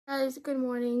Guys, good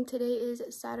morning. Today is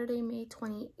Saturday, May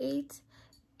 28th,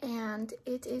 and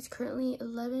it is currently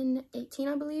 11:18,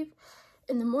 I believe,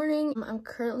 in the morning.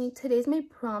 Today's my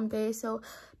prom day, so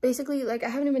basically, like, I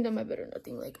haven't even done my bed or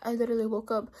nothing. Like, I literally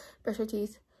woke up, brushed my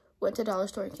teeth, went to the dollar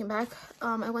store and came back.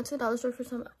 I went to the dollar store for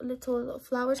some little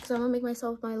flowers because I'm gonna make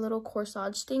myself my little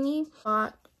corsage thingy.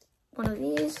 Bought one of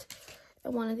these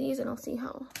and one of these, and I'll see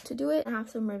how to do it. I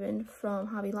have some ribbon from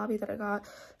Hobby Lobby that I got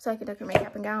so I could decorate my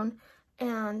cap and gown,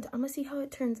 and I'm gonna see how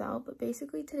it turns out. But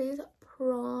basically, today's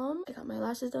prom. I got my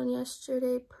lashes done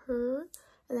yesterday and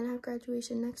then I have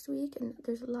graduation next week, and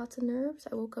there's lots of nerves.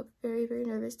 I woke up very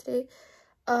nervous today,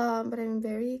 but I'm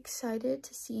very excited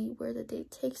to see where the day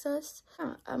takes us.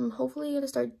 Yeah, I'm hopefully gonna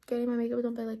start getting my makeup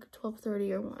done by like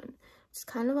 12:30 or 1. It's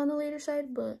kind of on the later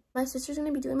side, but my sister's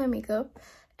gonna be doing my makeup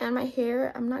and my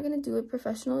hair. I'm not gonna do it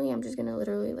professionally. I'm just gonna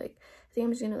literally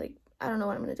I don't know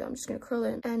what I'm gonna do. I'm just gonna curl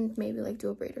it and maybe like do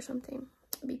a braid or something,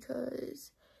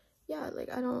 because yeah, like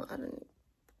I don't know.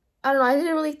 I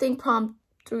didn't really think prom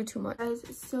through too much, guys.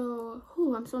 So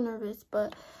I'm so nervous,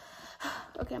 but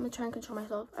okay, I'm gonna try and control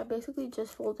myself. I basically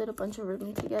just folded a bunch of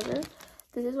ribbon together.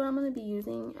 This is what I'm gonna be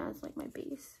using as like my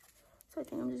base. So I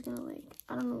think I'm just gonna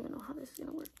I don't even know how this is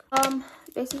gonna work.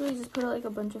 Basically just put like a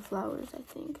bunch of flowers. I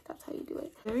think that's how you do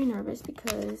it. Very nervous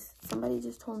because somebody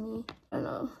just told me, I don't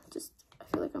know, I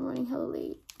feel like I'm running hella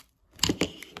late.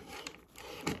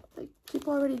 Like,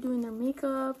 people are already doing their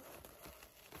makeup.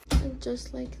 And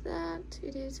just like that,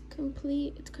 it is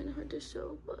complete. It's kind of hard to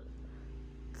show, but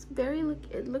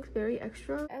it looks very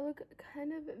extra. I look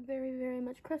kind of very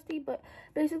much crusty, but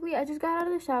basically I just got out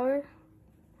of the shower.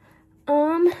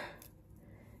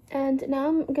 And now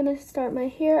I'm gonna start my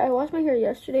hair. I washed my hair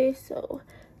yesterday, so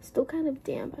it's still kind of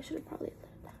damp. I should have probably let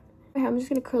it down. Okay, I'm just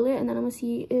gonna curl it, and then I'm gonna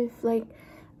see if like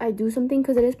I do something,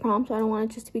 because it is prom, so I don't want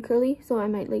it just to be curly. So I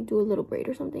might like do a little braid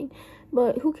or something,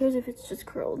 but who cares if it's just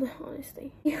curled,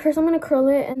 honestly. First I'm gonna curl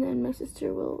it, and then my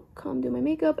sister will come do my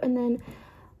makeup, and then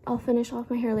I'll finish off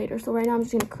my hair later. So right now I'm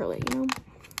just gonna curl it, you know.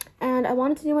 And I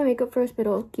wanted to do my makeup first,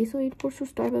 pero quiso ir por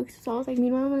sus Starbucks. So I was like,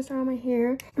 meanwhile, I'm gonna start on my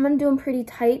hair. I'm gonna do them pretty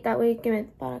tight, that way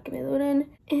para que me duren.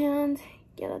 And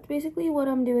yeah, that's basically what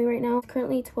I'm doing right now. It's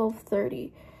currently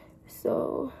 12:30,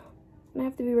 so I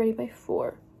have to be ready by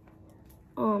 4.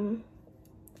 And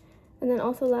then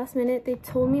also last minute, they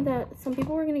told me that some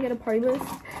people were gonna get a party bus,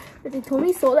 but they told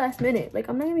me so last minute. Like,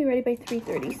 I'm not gonna be ready by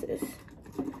 3:30, sis.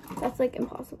 That's like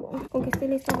impossible. Okay, stay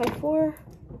lista by 4.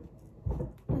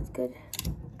 That's good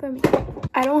for me.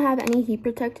 I don't have any heat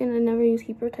protectant. I never use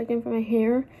heat protectant for my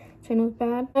hair, which I know is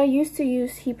bad. I used to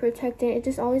use heat protectant. It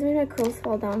just always made my curls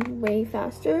fall down way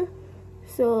faster.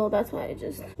 So that's why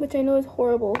which I know is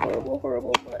horrible,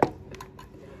 but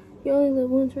you only live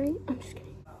once, right? I'm just kidding.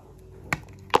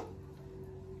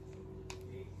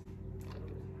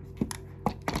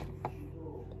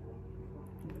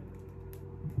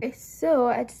 Okay, so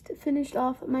I just finished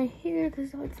off my hair. This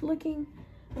is how it's looking.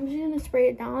 I'm just gonna spray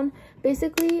it down.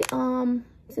 Basically,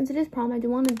 since it is prom, I do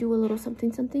want to do a little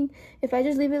something. If I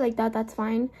just leave it like that, that's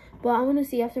fine. But I want to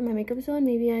see after my makeup's done,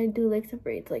 maybe I do like some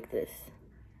braids like this,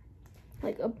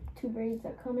 like 2 braids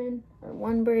that come in, or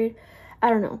 1 braid. I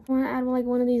don't know. I want to add like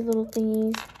one of these little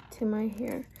thingies to my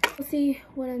hair. We'll see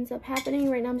what ends up happening.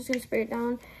 Right now, I'm just gonna spray it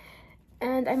down,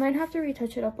 and I might have to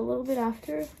retouch it up a little bit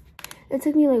after. It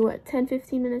took me like what,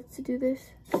 10-15 minutes to do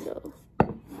this, so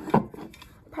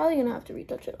probably gonna have to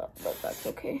retouch it up, but that's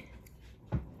okay.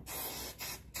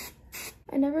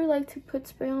 I never like to put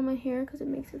spray on my hair because it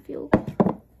makes it feel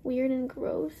weird and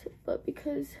gross, but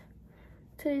because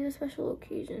today's a special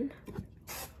occasion,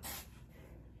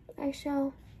 I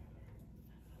shall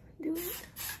do it.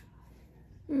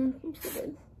 I'm so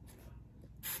good.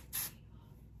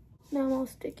 Now I'm all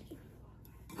sticky.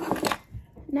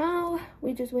 Now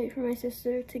we just wait for my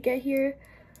sister to get here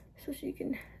so she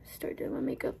can start doing my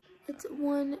makeup. It's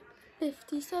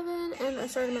 1:57 and I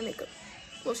started my makeup.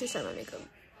 Well, she started my makeup.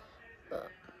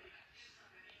 But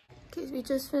okay, so we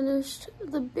just finished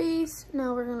the base.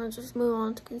 Now we're gonna just move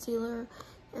on to concealer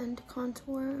and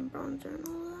contour and bronzer and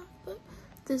all that. But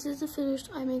this is the finished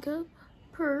eye makeup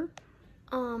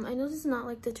I know this is not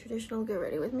like the traditional get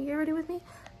ready with me,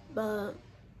 but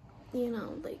you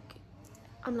know, like,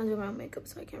 I'm not doing my own makeup,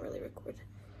 so I can't really record.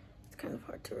 It's kind of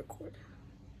hard to record.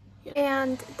 Yeah.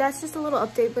 And that's just a little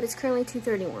update, but it's currently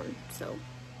 2:31, so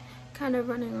kind of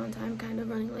running on time, kind of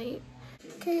running late.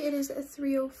 Okay, it is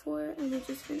 3:04, and we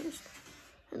just finished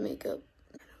my makeup.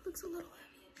 It looks a little heavy.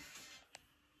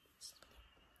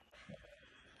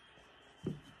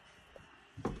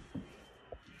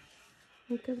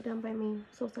 Makeup done by me,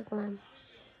 so glam.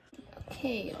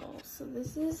 Okay, y'all, so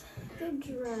this is the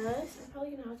dress. I'm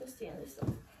probably gonna have to stand this up.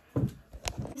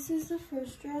 This is the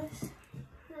first dress.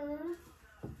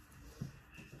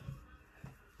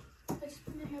 I just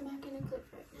put my hair back in a clip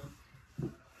right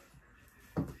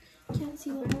now. Can't see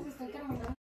the whole.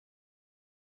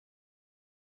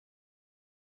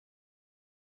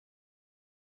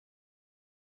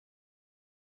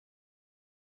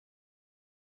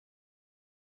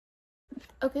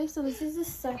 Okay, so this is the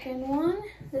second one.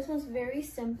 This one's very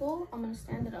simple. I'm gonna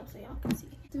stand it up so y'all can see.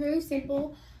 It's very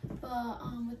simple, but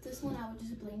with this one I would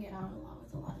just bling it out a lot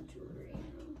with a lot of jewelry.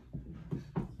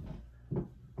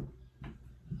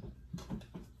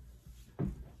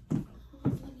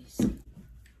 Let me see.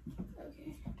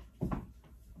 Okay.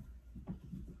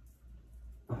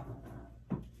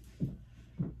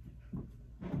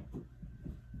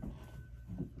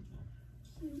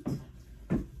 Cute.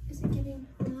 Is it giving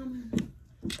prom?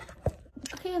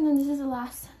 Okay, and then this is the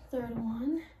last third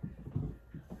one.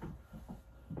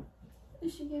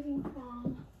 Is she giving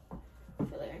prom? I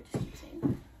feel like I just keep saying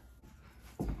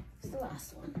that. It's the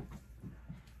last one.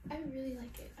 I really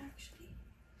like it actually.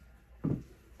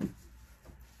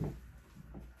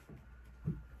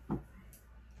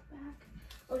 Back.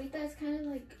 Ahorita it's kind of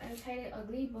like I tied it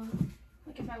ugly, but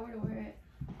like if I were to wear it,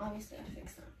 obviously I'd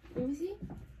fix that. Let me see.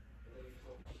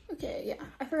 Okay, yeah.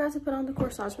 I forgot to put on the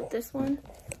corsage with this one.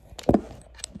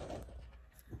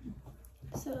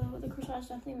 So the corsage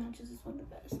definitely matches this one the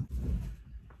best.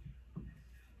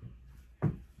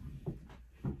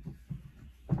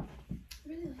 I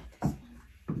really like this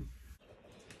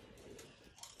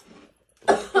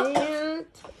one. And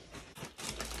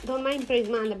don't mind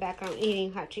Prisma in the background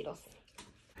eating hot Cheetos.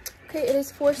 Okay, it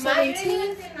is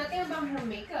 4:17. Nothing about her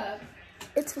makeup.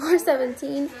 It's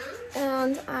 4:17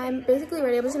 and I'm basically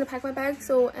ready. I'm just gonna pack my bag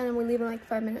and we leave in like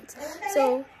 5 minutes.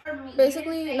 So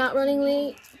basically not running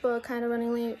late, but kind of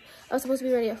running late. I was supposed to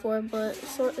be ready at 4, but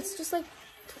so it's just like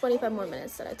 25 more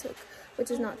minutes that I took,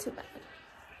 which is not too bad.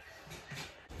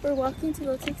 We're walking to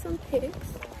go take some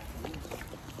pics.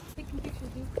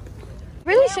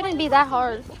 Really shouldn't be that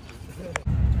hard.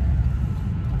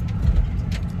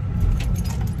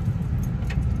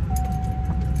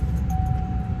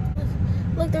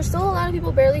 Look, there's still a lot of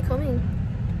people barely coming.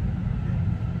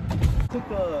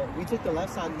 We took the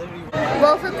left side literally.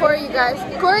 Roll for Corey, you guys.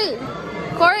 Corey,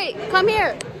 come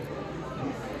here.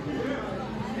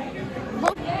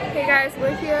 Hey guys,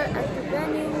 we're here at the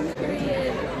venue,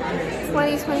 period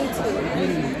 2022.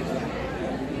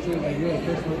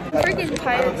 I'm freaking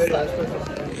tired.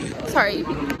 Sorry.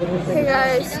 Hey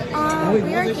guys,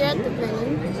 we are here at the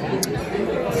venue.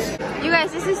 You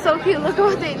guys, this is so cute. Look at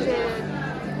what they did.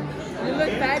 You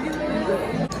look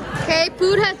fabulous. Okay,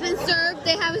 food has been served.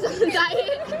 They have us on a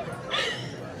diet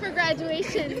for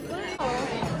graduation.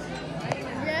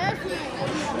 Yes.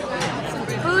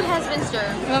 Food has been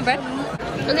served. You want bread?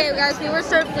 Okay, guys, we were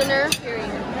served dinner.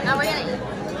 Now we're gonna eat.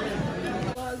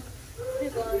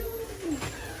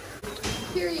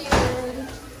 Period.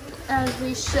 As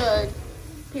we should.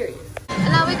 Period.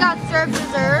 And now we got served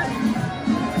dessert.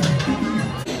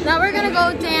 Now we're gonna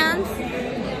go dance.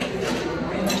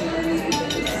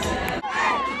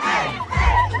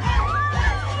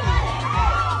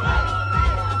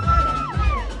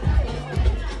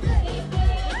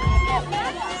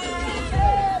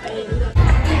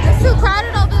 It's too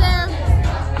crowded over there.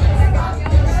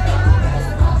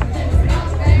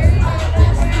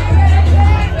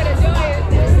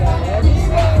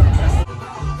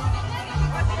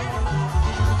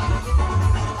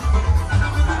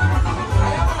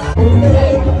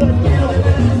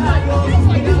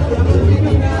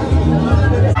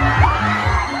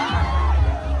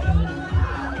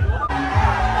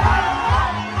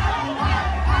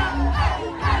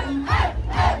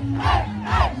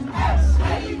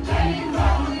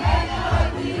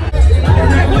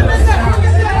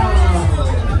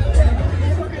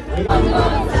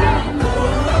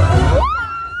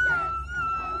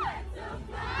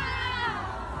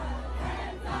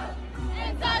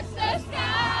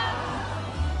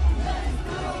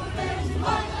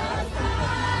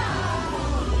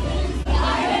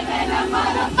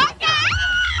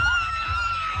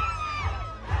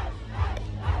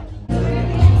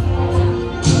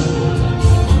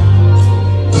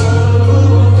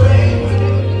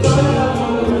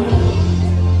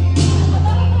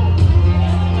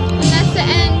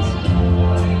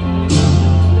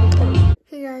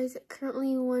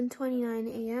 Currently 1:29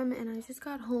 a.m. and I just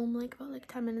got home like about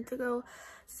 10 minutes ago.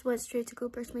 Just went straight to go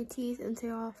brush my teeth and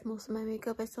take off most of my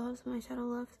makeup. I still have some eyeshadow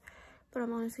left, but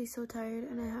I'm honestly so tired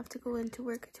and I have to go into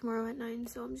work tomorrow at 9,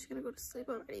 so I'm just gonna go to sleep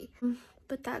already.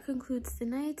 But that concludes the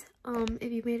night.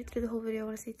 If you made it through the whole video, I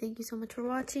want to say thank you so much for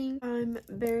watching. I'm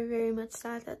very much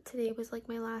sad that today was like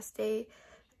my last day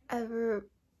ever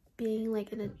being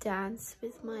like in a dance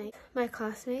with my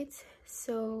classmates,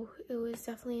 so it was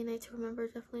definitely a night to remember,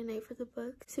 definitely a night for the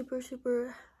book.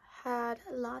 Super had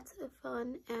lots of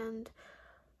fun, and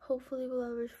hopefully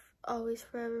we'll always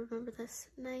forever remember this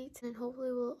night, and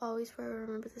hopefully we'll always forever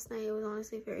remember this night. It was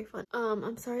honestly very fun.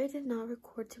 I'm sorry I did not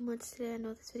record too much today. I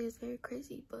know this video is very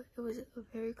crazy, but it was a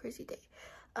very crazy day.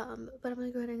 But I'm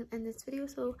gonna go ahead and end this video.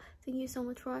 So thank you so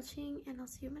much for watching, and I'll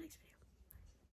see you in my next video.